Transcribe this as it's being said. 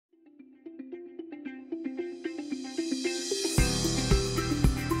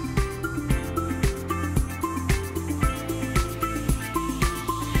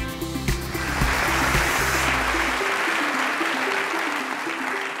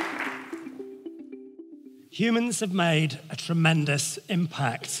Humans have made a tremendous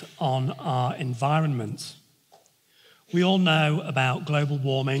impact on our environment. We all know about global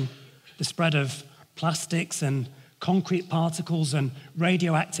warming, the spread of plastics and concrete particles and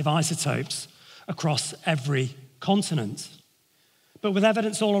radioactive isotopes across every continent. But with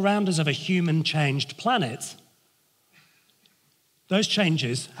evidence all around us of a human-changed planet, those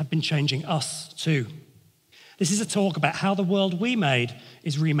changes have been changing us too. This is a talk about how the world we made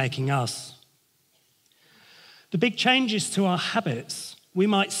is remaking us. The big changes to our habits we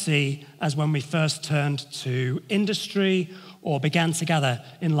might see as when we first turned to industry or began to gather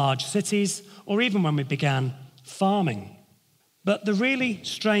in large cities, or even when we began farming. But the really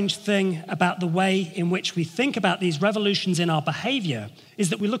strange thing about the way in which we think about these revolutions in our behavior is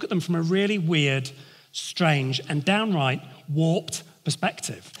that we look at them from a really weird, strange, and downright warped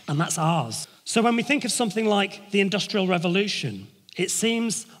perspective, and that's ours. So when we think of something like the Industrial Revolution, it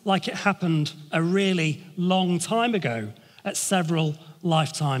seems like it happened a really long time ago at several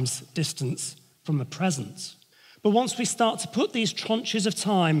lifetimes distance from the present. But once we start to put these tranches of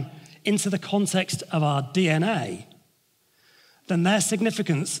time into the context of our DNA, then their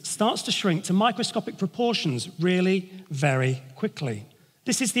significance starts to shrink to microscopic proportions really very quickly.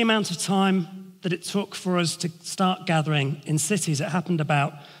 This is the amount of time that it took for us to start gathering in cities. It happened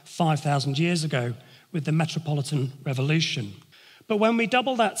about 5,000 years ago with the Metropolitan Revolution. But when we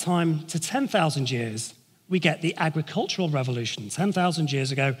double that time to 10,000 years, we get the agricultural revolution. 10,000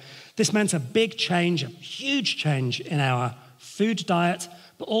 years ago, this meant a big change, a huge change in our food diet,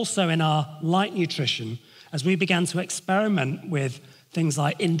 but also in our light nutrition, as we began to experiment with things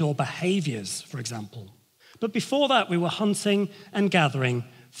like indoor behaviors, for example. But before that, we were hunting and gathering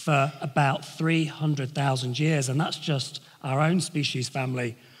for about 300,000 years, and that's just our own species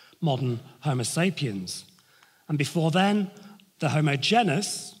family, modern Homo sapiens. And before then, the Homo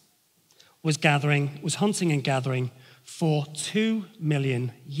genus was hunting and gathering for 2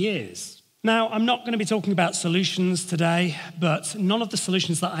 million years. Now, I'm not going to be talking about solutions today, but none of the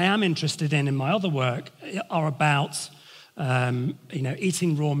solutions that I am interested in my other work are about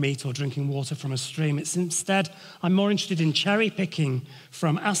eating raw meat or drinking water from a stream. It's instead, I'm more interested in cherry picking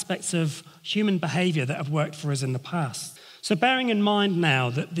from aspects of human behavior that have worked for us in the past. So bearing in mind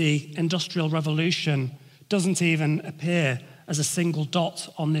now that the Industrial Revolution doesn't even appear as a single dot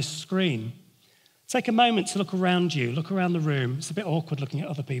on this screen, take a moment to look around you, look around the room. It's a bit awkward looking at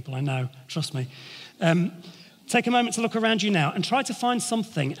other people, I know, trust me. Take a moment to look around you now and try to find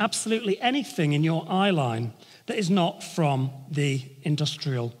something, absolutely anything in your eye line that is not from the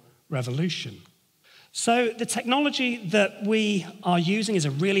Industrial Revolution. So the technology that we are using is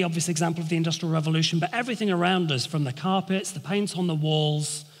a really obvious example of the Industrial Revolution, but everything around us, from the carpets, the paint on the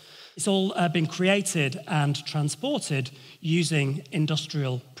walls, it's all been created and transported using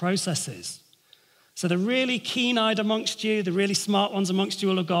industrial processes. So the really keen-eyed amongst you, the really smart ones amongst you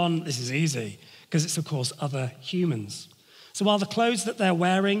will have gone, this is easy, because it's, of course, other humans. So while the clothes that they're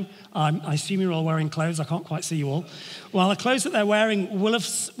wearing, I assume you're all wearing clothes, I can't quite see you all, while the clothes that they're wearing will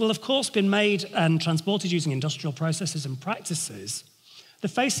of course been made and transported using industrial processes and practices, the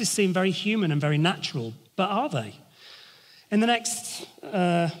faces seem very human and very natural, but are they? In the next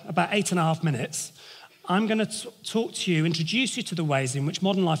about 8.5 minutes, I'm going to talk to you, introduce you to the ways in which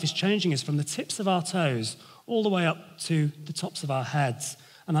modern life is changing us from the tips of our toes all the way up to the tops of our heads.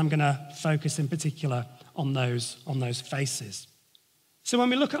 And I'm going to focus in particular on those faces. So when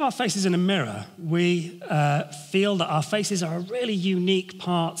we look at our faces in a mirror, we feel that our faces are a really unique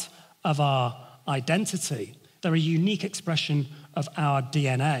part of our identity. They're a unique expression of our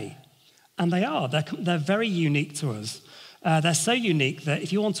DNA. And they are. They're very unique to us. They're so unique that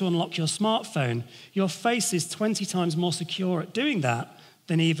if you want to unlock your smartphone, your face is 20 times more secure at doing that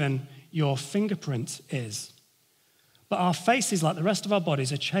than even your fingerprint is. But our faces, like the rest of our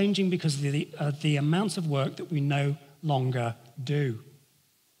bodies, are changing because of the amount of work that we no longer do.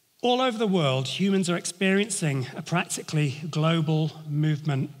 All over the world, humans are experiencing a practically global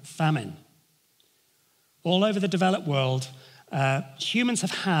movement famine. All over the developed world, humans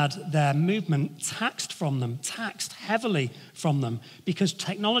have had their movement taxed heavily from them, because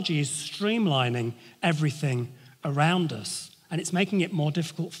technology is streamlining everything around us. And it's making it more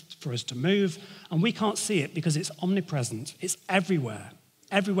difficult for us to move, and we can't see it because it's omnipresent. It's everywhere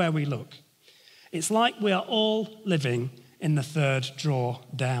we look. It's like we are all living in the third drawer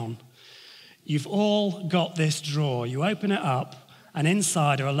down. You've all got this drawer. You open it up, and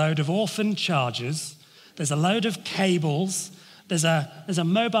inside are a load of orphan chargers. There's a load of cables. There's a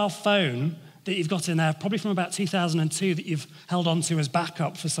mobile phone that you've got in there, probably from about 2002, that you've held on to as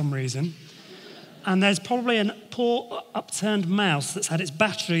backup for some reason. And there's probably a poor upturned mouse that's had its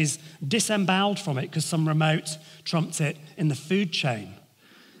batteries disemboweled from it because some remote trumped it in the food chain.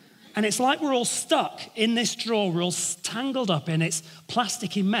 And it's like we're all stuck in this drawer, we're all tangled up in its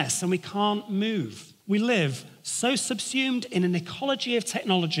plasticky mess and we can't move. We live so subsumed in an ecology of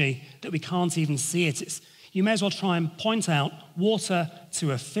technology that we can't even see it. You may as well try and point out water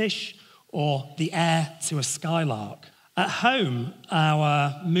to a fish or the air to a skylark. At home,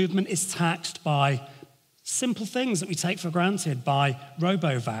 our movement is taxed by simple things that we take for granted, by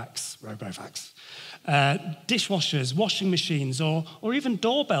robovacs, dishwashers, washing machines, or even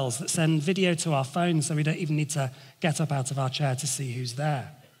doorbells that send video to our phones so we don't even need to get up out of our chair to see who's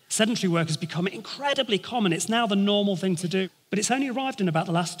there. Sedentary work has become incredibly common. It's now the normal thing to do, but it's only arrived in about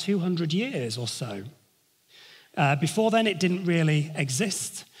the last 200 years or so. Before then, it didn't really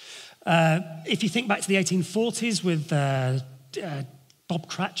exist. If you think back to the 1840s with Bob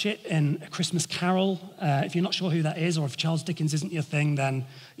Cratchit in A Christmas Carol, if you're not sure who that is, or if Charles Dickens isn't your thing, then,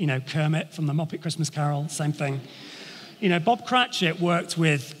 Kermit from the Muppet Christmas Carol, same thing. Bob Cratchit worked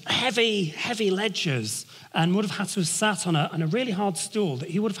with heavy ledgers and would have had to have sat on a really hard stool that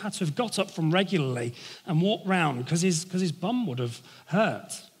he would have had to have got up from regularly and walked round because his bum would have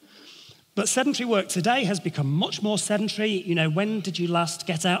hurt. But sedentary work today has become much more sedentary. When did you last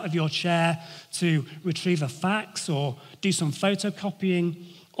get out of your chair to retrieve a fax or do some photocopying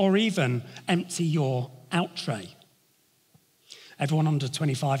or even empty your out tray? Everyone under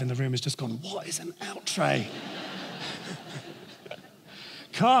 25 in the room has just gone, what is an out tray?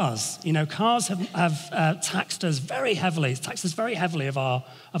 Cars, cars have taxed us very heavily. It's taxed us very heavily of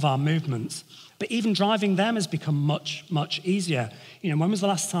our movements. But even driving them has become much, much easier. When was the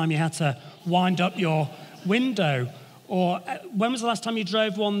last time you had to wind up your window? Or when was the last time you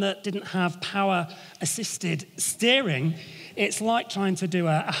drove one that didn't have power-assisted steering? It's like trying to do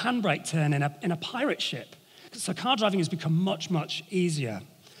a handbrake turn in a pirate ship. So car driving has become much, much easier.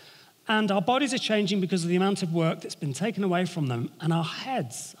 And our bodies are changing because of the amount of work that's been taken away from them. And our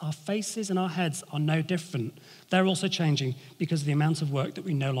heads, our faces and our heads are no different. They're also changing because of the amount of work that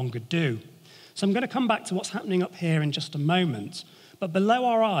we no longer do. So I'm going to come back to what's happening up here in just a moment. But below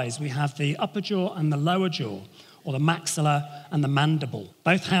our eyes, we have the upper jaw and the lower jaw, or the maxilla and the mandible.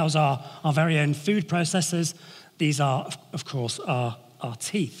 Both house our very own food processors. These are, of course, our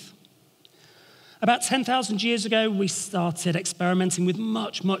teeth. About 10,000 years ago, we started experimenting with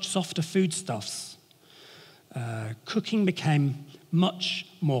much, much softer foodstuffs. Cooking became much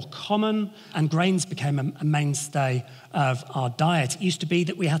more common, and grains became a mainstay of our diet. It used to be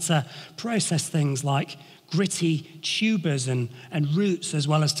that we had to process things like gritty tubers and roots, as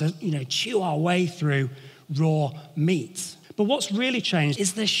well as to chew our way through raw meat. But what's really changed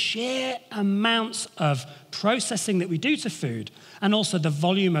is the sheer amounts of processing that we do to food, and also the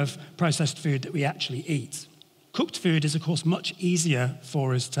volume of processed food that we actually eat. Cooked food is, of course, much easier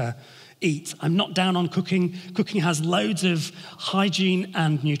for us to eat. I'm not down on cooking. Cooking has loads of hygiene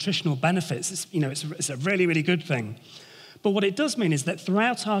and nutritional benefits. It's a really, really good thing. But what it does mean is that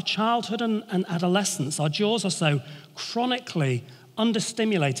throughout our childhood and adolescence, our jaws are so chronically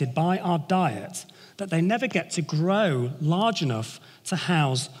understimulated by our diet that they never get to grow large enough to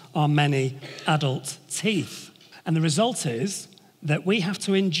house our many adult teeth. And the result is that we have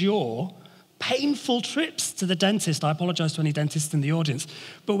to endure painful trips to the dentist. I apologize to any dentists in the audience,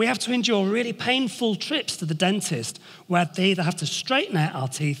 but we have to endure really painful trips to the dentist where they either have to straighten out our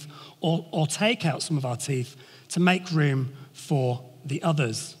teeth or take out some of our teeth to make room for the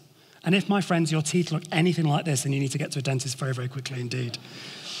others. And if, my friends, your teeth look anything like this, then you need to get to a dentist very, very quickly indeed.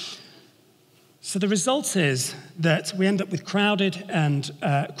 So the result is that we end up with crowded and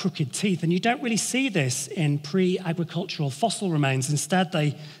crooked teeth, and you don't really see this in pre-agricultural fossil remains. Instead,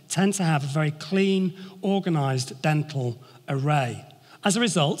 they tend to have a very clean, organized dental array. As a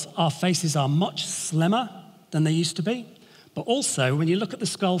result, our faces are much slimmer than they used to be, but also, when you look at the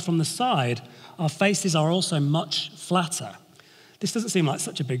skull from the side, our faces are also much flatter. This doesn't seem like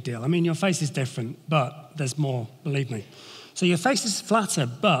such a big deal. I mean, your face is different, but there's more, believe me. So your face is flatter,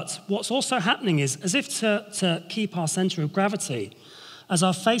 but what's also happening is, as if to keep our center of gravity, as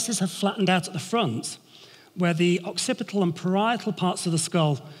our faces have flattened out at the front, where the occipital and parietal parts of the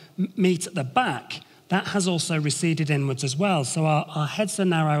skull meet at the back, that has also receded inwards as well. So our heads are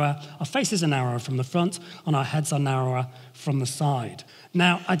narrower, our faces are narrower from the front, and our heads are narrower from the side.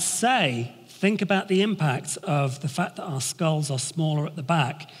 Now, I'd say, think about the impact of the fact that our skulls are smaller at the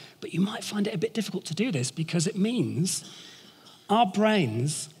back, but you might find it a bit difficult to do this because it means our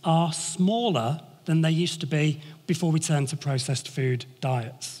brains are smaller than they used to be before we turned to processed food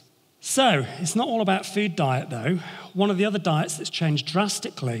diets. So, it's not all about food diet, though. One of the other diets that's changed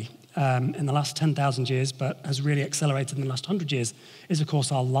drastically in the last 10,000 years, but has really accelerated in the last 100 years, is, of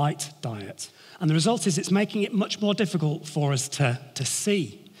course, our light diet. And the result is it's making it much more difficult for us to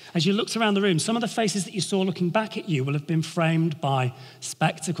see. As you looked around the room, some of the faces that you saw looking back at you will have been framed by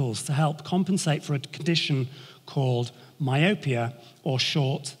spectacles to help compensate for a condition called myopia or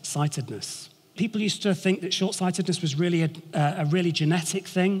short-sightedness. People used to think that short-sightedness was really a really genetic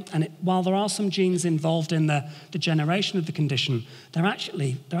thing, and while there are some genes involved in the generation of the condition, they're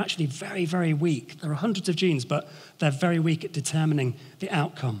actually very, very weak. There are hundreds of genes, but they're very weak at determining the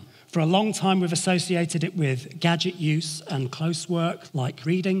outcome. For a long time, we've associated it with gadget use and close work, like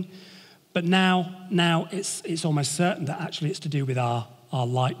reading, but now it's almost certain that actually it's to do with our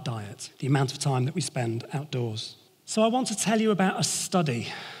light diet, the amount of time that we spend outdoors. So I want to tell you about a study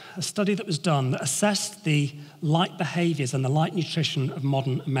that was done that assessed the light behaviors and the light nutrition of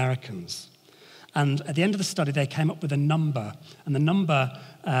modern Americans. And at the end of the study, they came up with a number, and the number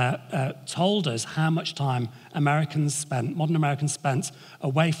told us how much time modern Americans spent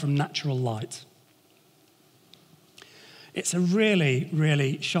away from natural light. It's a really,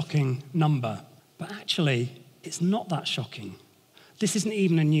 really shocking number, but actually, it's not that shocking. This isn't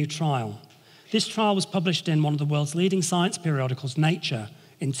even a new trial. This trial was published in one of the world's leading science periodicals, Nature,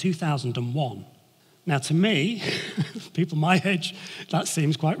 in 2001. Now, to me, people my age, that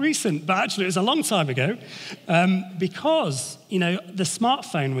seems quite recent, but actually it was a long time ago, because, the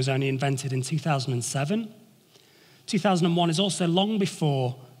smartphone was only invented in 2007. 2001 is also long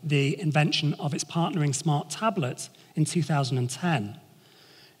before the invention of its partnering smart tablet in 2010.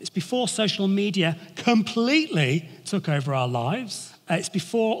 It's before social media completely took over our lives. It's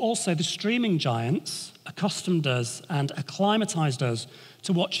before also the streaming giants accustomed us and acclimatized us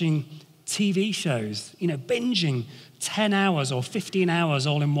to watching TV shows, binging 10 hours or 15 hours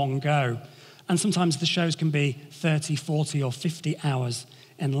all in one go. And sometimes the shows can be 30, 40 or 50 hours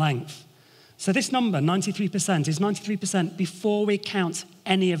in length. So this number, 93%, is 93% before we count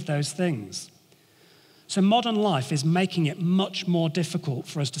any of those things. So modern life is making it much more difficult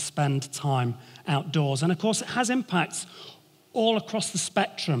for us to spend time outdoors. And of course, it has impacts all across the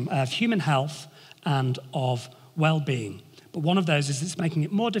spectrum of human health and of well-being. But one of those is it's making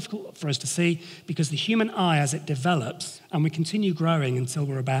it more difficult for us to see because the human eye, as it develops, and we continue growing until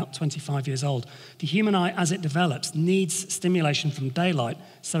we're about 25 years old, the human eye, as it develops, needs stimulation from daylight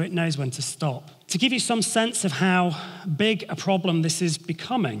so it knows when to stop. To give you some sense of how big a problem this is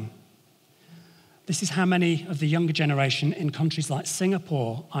becoming, this is how many of the younger generation in countries like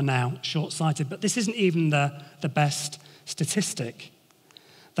Singapore are now short-sighted. But this isn't even the best statistic.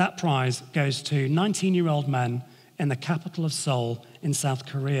 That prize goes to 19-year-old men in the capital of Seoul in South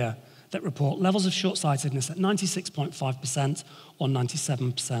Korea that report levels of short-sightedness at 96.5% or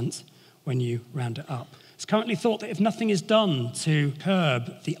 97% when you round it up. It's currently thought that if nothing is done to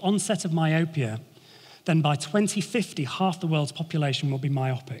curb the onset of myopia, then by 2050, half the world's population will be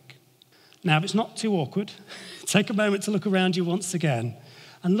myopic. Now, if it's not too awkward, take a moment to look around you once again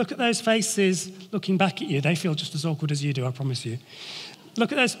and look at those faces looking back at you. They feel just as awkward as you do, I promise you.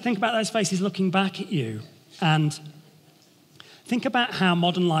 Think about those faces looking back at you and think about how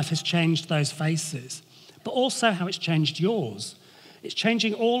modern life has changed those faces, but also how it's changed yours. It's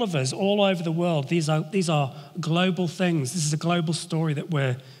changing all of us all over the world. These are global things. This is a global story that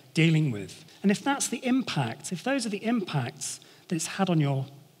we're dealing with. And if that's the impact, if those are the impacts that it's had on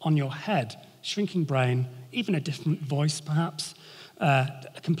your head, shrinking brain, even a different voice perhaps, a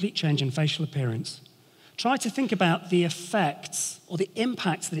complete change in facial appearance, try to think about the effects or the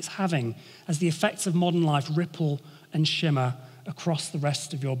impacts that it's having as the effects of modern life ripple and shimmer across the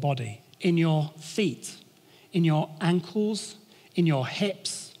rest of your body, in your feet, in your ankles, in your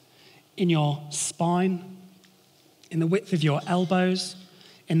hips, in your spine, in the width of your elbows,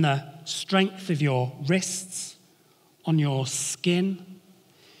 in the strength of your wrists, on your skin,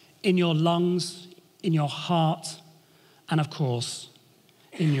 in your lungs, in your heart, and of course,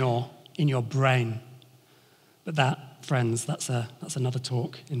 in your brain. But that, friends, that's another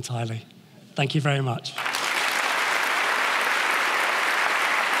talk entirely. Thank you very much.